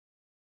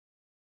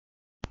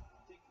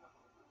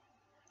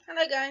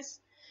Hello guys.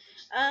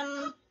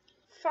 Um,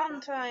 Fun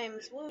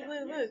times. Woo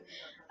woo woo.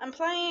 I'm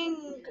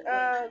playing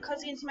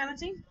Cozy Into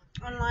Humanity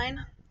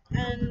online,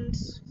 and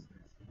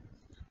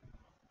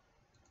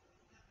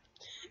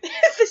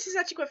this is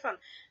actually quite fun.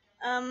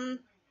 Um,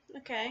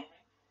 okay.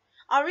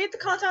 I'll read the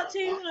cards out to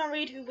you, and I'll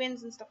read who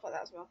wins and stuff like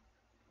that as well.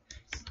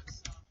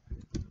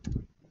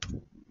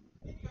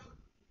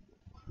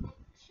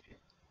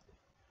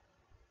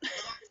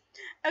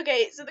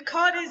 Okay, so the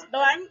card is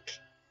blank,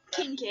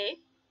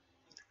 kinky,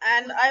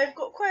 and I've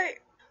got quite.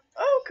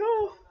 Oh,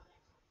 cool.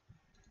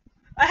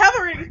 I have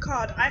a really good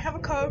card. I have a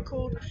card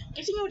called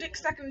Getting Your Dick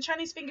Stuck in a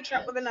Chinese Finger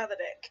Trap with Another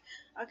Dick.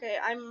 Okay,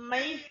 I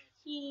may.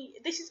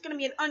 This is going to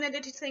be an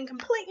unedited thing,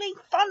 completely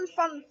fun.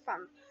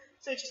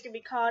 So it's just going to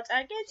be cards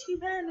against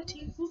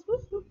humanity.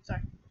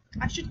 Sorry,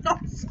 I should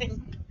not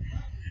sing.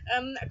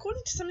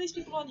 According to some of these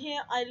people on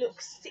here, I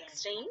look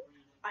 16.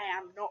 I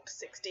am not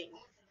 16.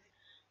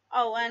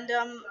 Oh, and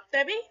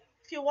Debbie,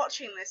 if you're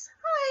watching this,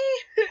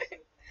 hi.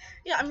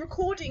 Yeah, I'm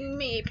recording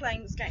me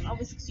playing this game,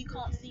 obviously, because you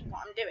can't see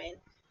what I'm doing.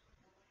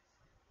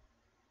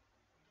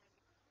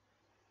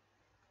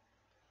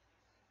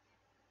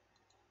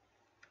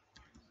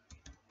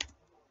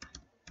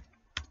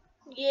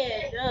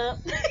 Yeah, duh.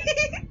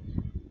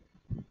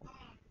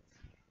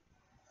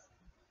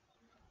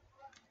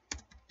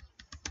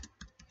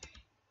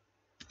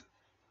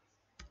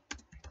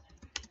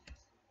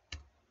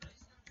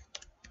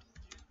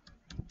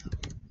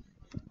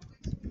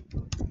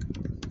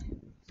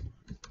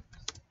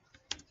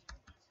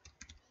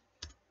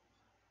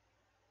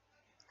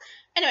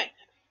 Anyway,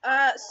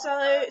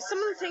 so some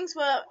of the things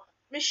were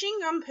machine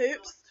gun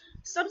poops,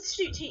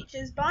 substitute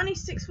teachers,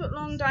 Barney's 6 foot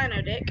long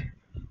dino dick,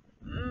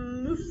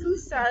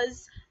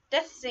 Mufusa's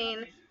death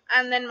scene,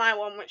 and then my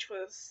one, which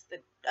was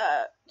the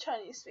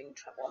Chinese thing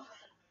trap one.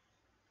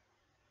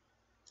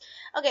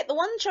 Okay, the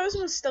one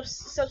chosen was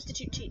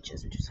substitute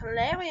teachers, which was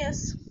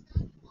hilarious.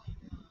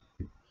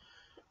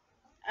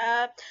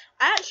 I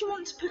actually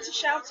want to put a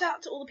shout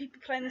out to all the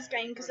people playing this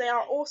game because they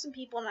are awesome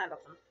people and I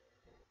love them.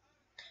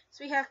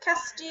 So we have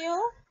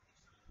Castile,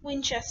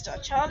 Winchester,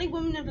 Charlie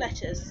Woman of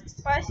Letters,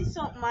 Spicy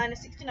Salt Miner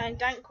 69,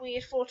 Dank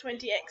Weird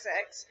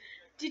 420XX,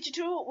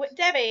 Digital with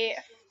Debbie,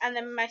 and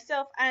then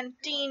myself, and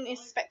Dean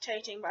is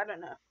spectating, but I don't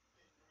know.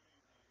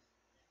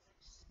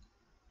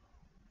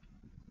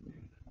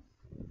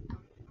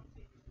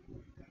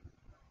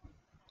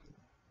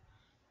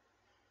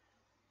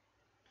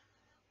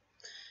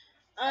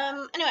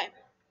 Anyway.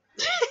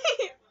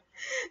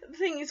 The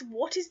thing is,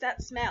 what is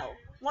that smell?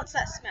 What's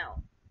that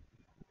smell?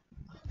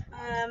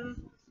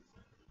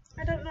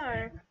 I don't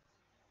know.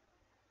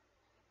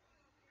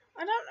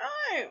 I don't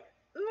know.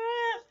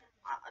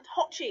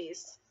 Hot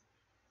cheese.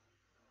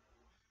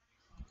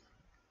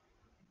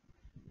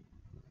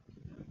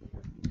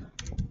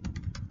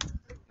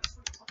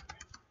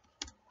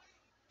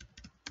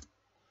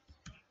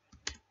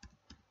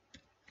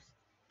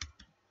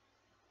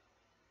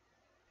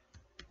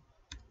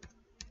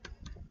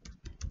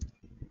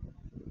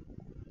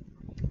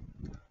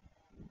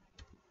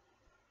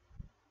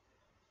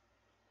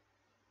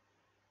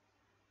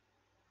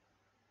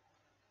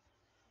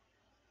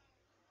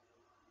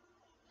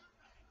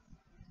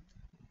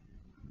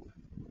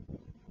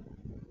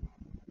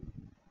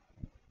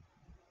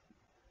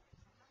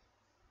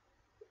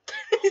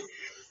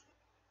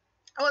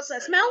 What's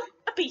that smell?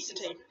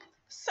 Obesity.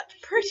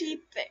 Such pretty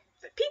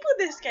things. People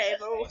in this game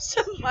are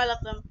awesome. I love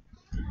them.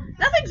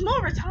 Nothing's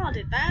more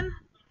retarded than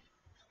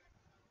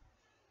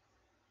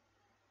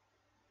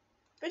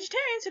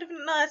vegetarians who have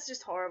no, that's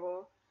just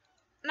horrible.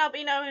 An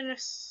albino in a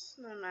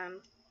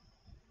snowman.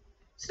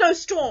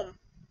 Snowstorm.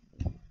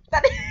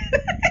 That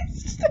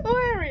is just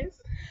hilarious.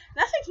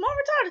 Nothing's more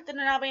retarded than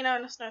an albino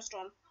in a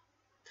snowstorm.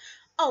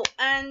 Oh,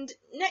 and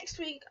next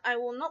week I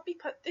will not be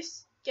put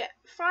this yet.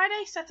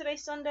 Friday, Saturday,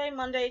 Sunday,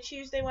 Monday,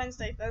 Tuesday,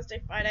 Wednesday,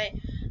 Thursday, Friday,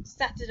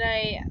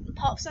 Saturday,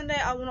 part of Sunday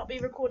I will not be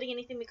recording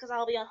anything because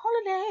I'll be on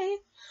holiday.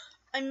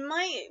 I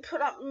might put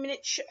up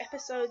miniature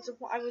episodes of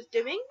what I was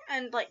doing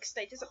and like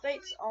status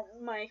updates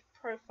on my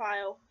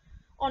profile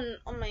on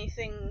my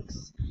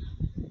things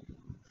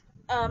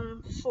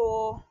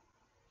for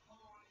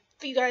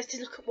you guys to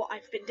look at what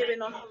I've been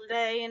doing on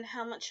holiday and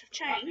how much I've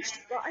changed.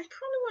 But I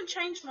probably won't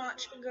change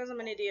much because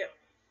I'm an idiot.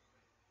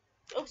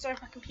 Oh, sorry,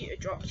 my computer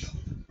dropped.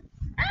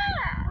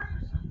 Ah!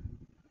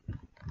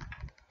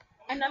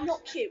 And I'm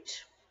not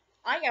cute.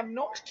 I am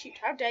not cute.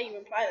 How dare you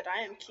imply that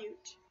I am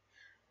cute?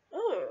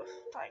 Oh,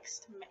 thanks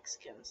to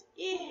Mexicans.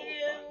 Ew.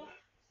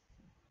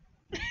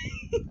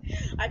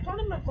 I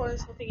probably might call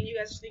this whole thing and you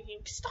guys are thinking,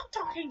 stop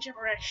talking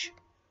gibberish.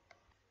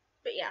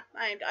 But yeah,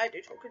 I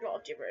do talk a lot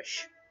of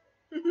gibberish.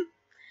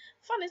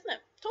 Fun, isn't it?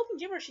 Talking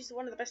gibberish is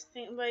one of the best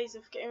ways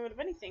of getting rid of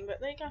anything, but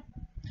there you go.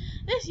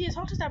 This year's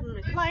hottest album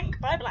is Blank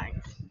by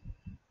Blank.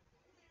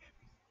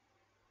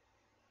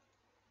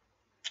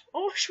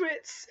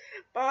 Auschwitz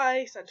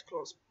by Santa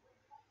Claus.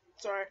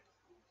 Sorry.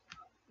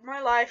 My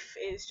life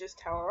is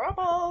just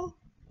horrible.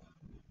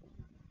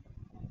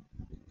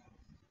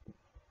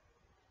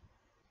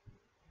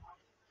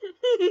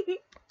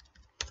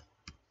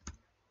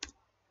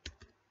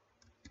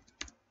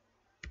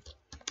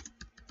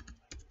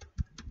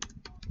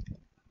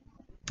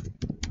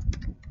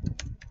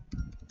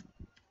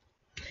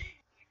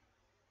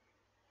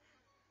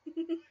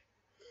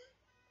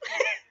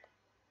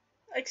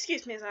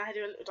 Excuse me as I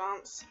do a little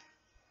dance.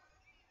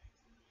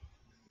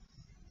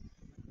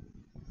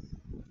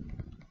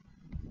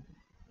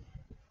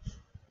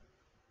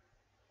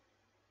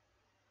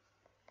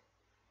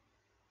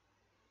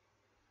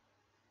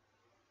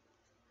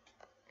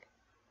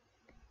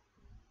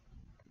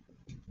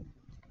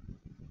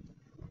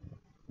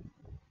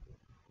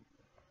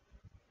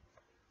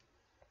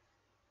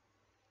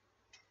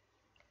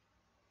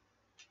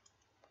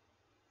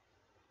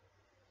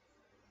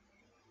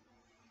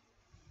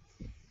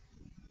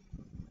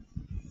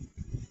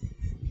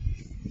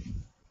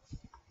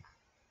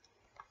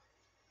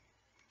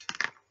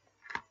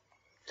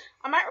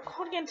 I might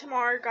record again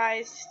tomorrow,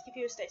 guys, just to give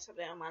you a status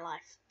update on my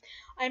life.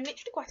 I'm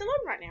literally quite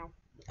alone right now.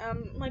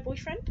 My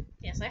boyfriend.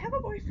 Yes, I have a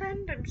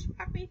boyfriend. I'm so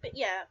happy, but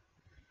yeah.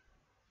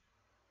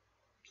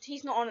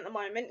 He's not on at the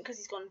moment because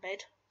he's gone to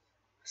bed.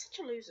 I'm such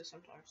a loser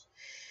sometimes.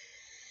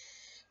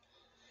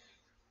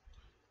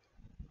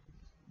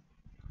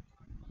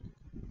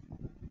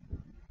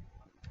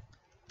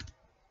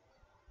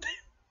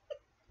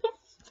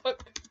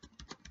 Fuck.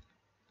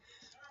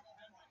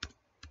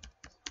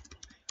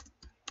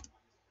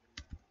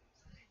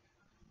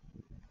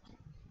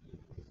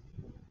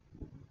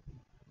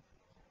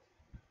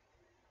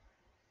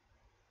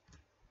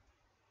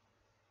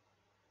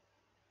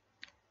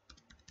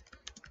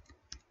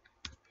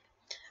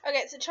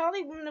 Okay, so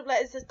Charlie, Woman of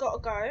Letters, has got to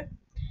go.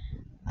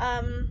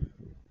 Blank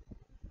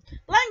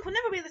will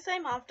never be the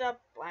same after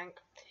blank.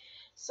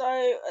 So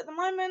at the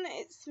moment,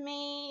 it's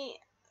me.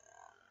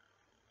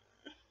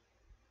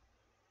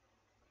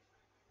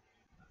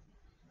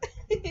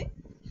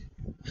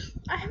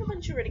 I have a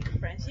bunch of really good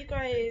friends. You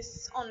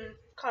guys on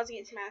Cards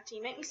Against Humanity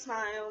make me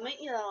smile,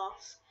 make me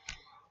laugh.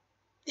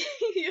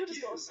 You're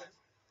just awesome.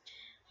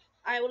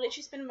 I will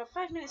literally spend about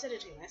 5 minutes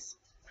editing this.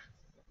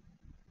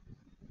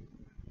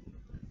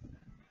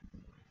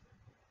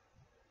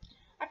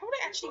 I probably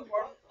actually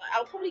won't.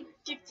 I'll probably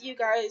give you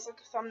guys like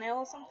a thumbnail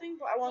or something,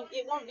 but I won't.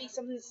 It won't be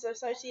something that's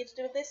associated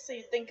with this, so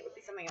you think it would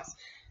be something else.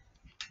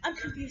 I'm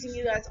confusing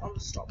you guys on the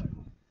stop.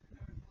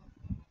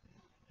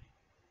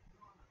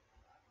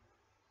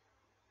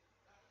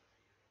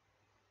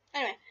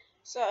 Anyway,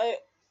 so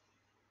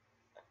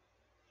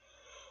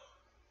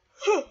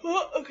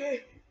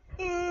okay.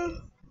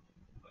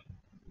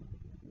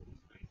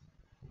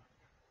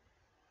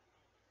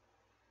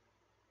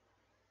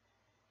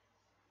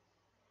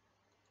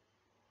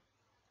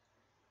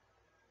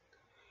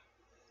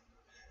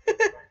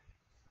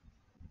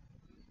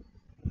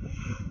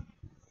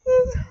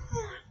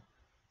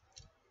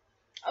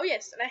 Oh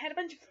yes, and I had a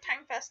bunch of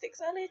Tang Fast sticks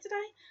earlier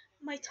today.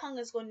 My tongue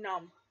has gone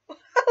numb. Like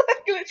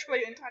literally,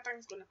 the entire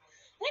tongue's gone numb.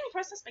 The only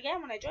process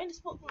began when I joined a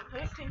sport group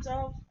with victims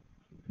of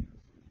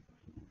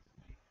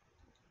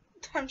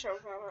time travel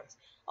fireworks.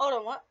 Hold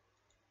on, what?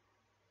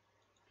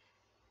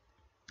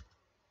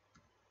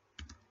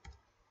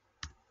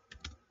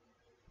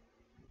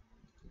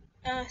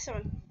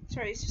 Someone.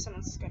 Sorry, it's just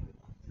someone's Skype.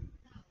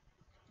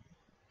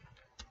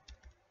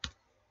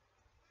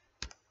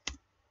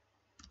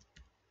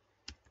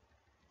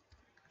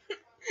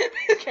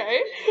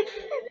 Okay.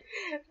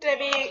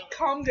 Debbie,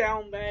 calm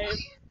down, babe.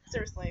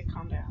 Seriously,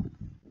 calm down.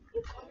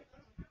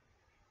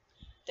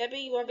 Debbie,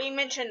 you are being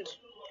mentioned.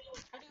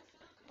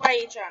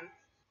 Why, John?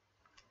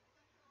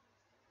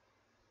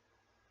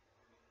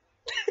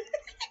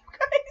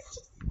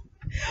 Guys,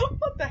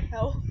 what the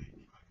hell?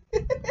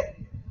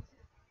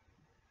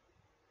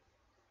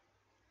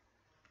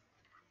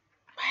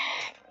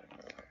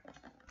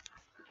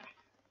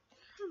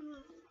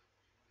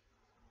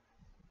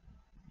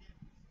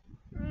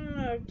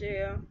 Oh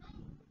dear.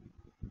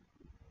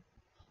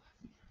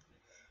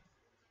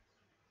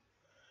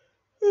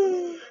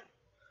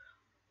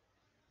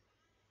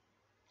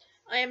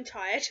 I am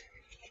tired.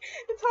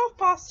 It's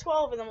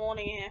 12:30 in the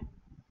morning here.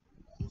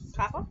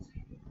 Papa?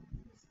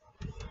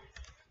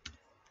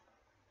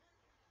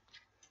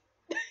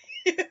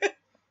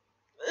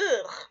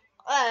 Ugh.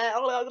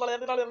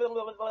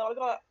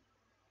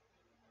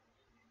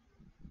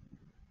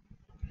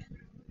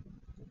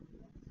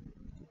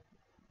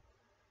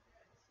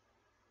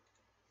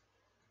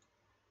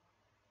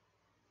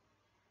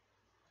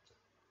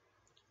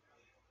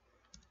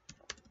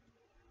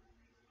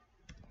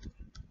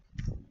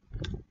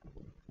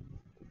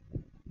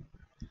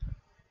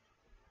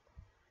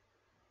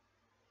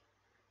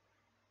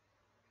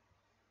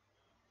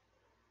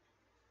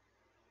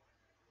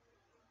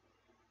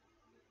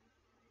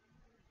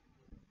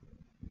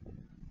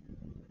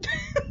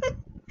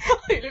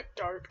 I look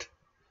dark.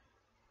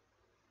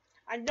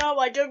 I know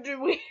I don't do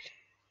weird.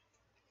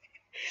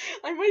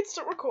 I might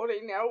stop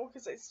recording now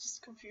because it's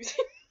just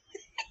confusing.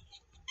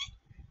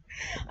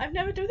 I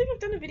don't think I've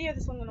done a video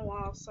this long in a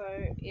while, so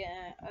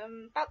yeah.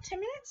 About 10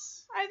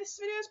 minutes this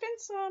video's been,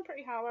 so I'm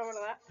pretty high over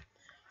that.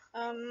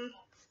 I'm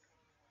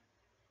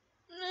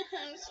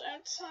so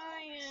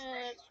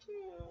tired.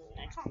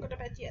 I can't go to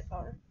bed yet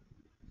though.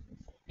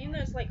 Even though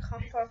it's like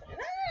 12:30.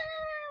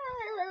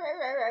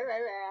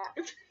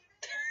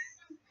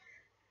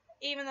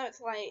 Even though it's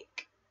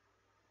like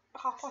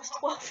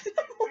 12:30 in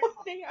the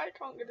morning, I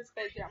can't go to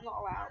bed yet. I'm not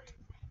allowed.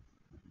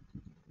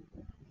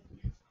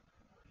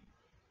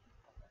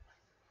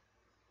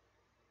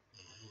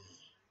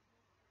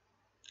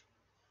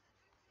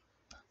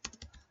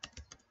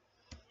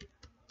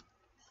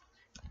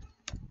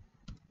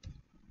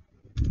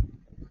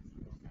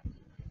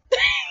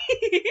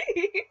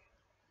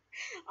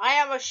 I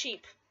am a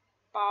sheep.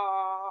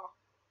 Bah.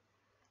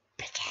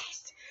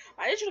 Because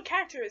my original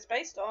character is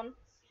based on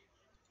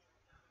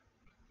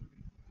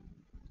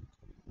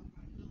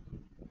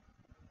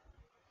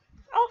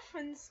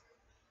orphans.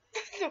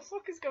 What the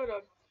fuck is going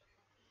on?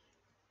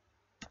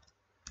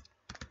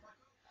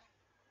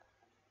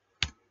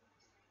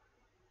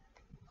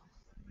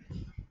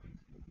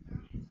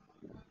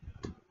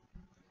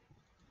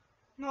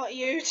 Not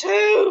you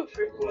too.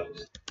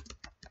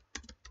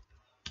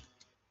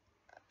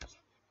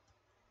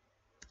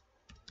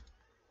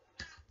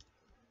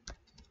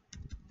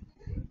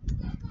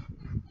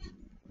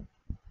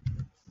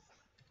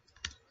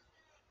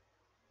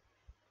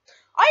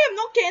 I am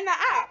not getting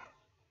that app.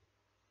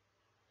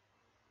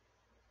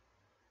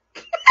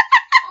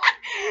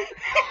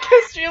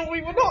 Christian,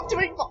 we were not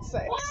doing bot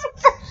sex. What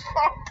the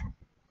fuck?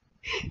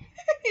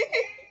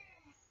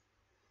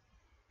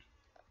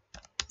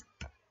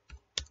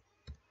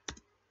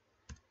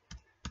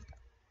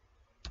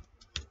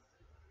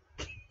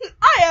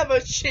 I am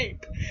a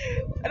sheep.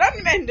 And I'm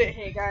gonna end it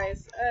here,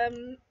 guys.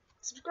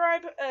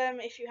 Subscribe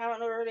if you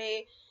haven't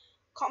already.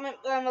 Comment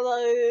down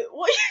below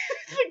what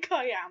you think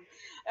I am.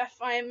 If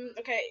I'm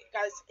okay,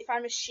 guys. If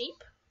I'm a sheep,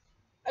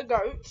 a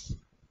goat,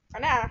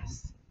 an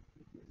ass,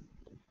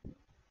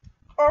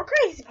 or a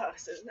crazy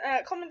person,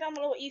 comment down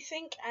below what you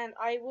think, and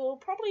I will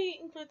probably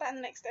include that in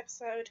the next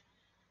episode.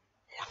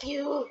 Love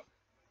you.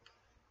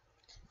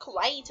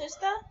 Kawaii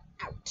Toaster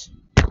out.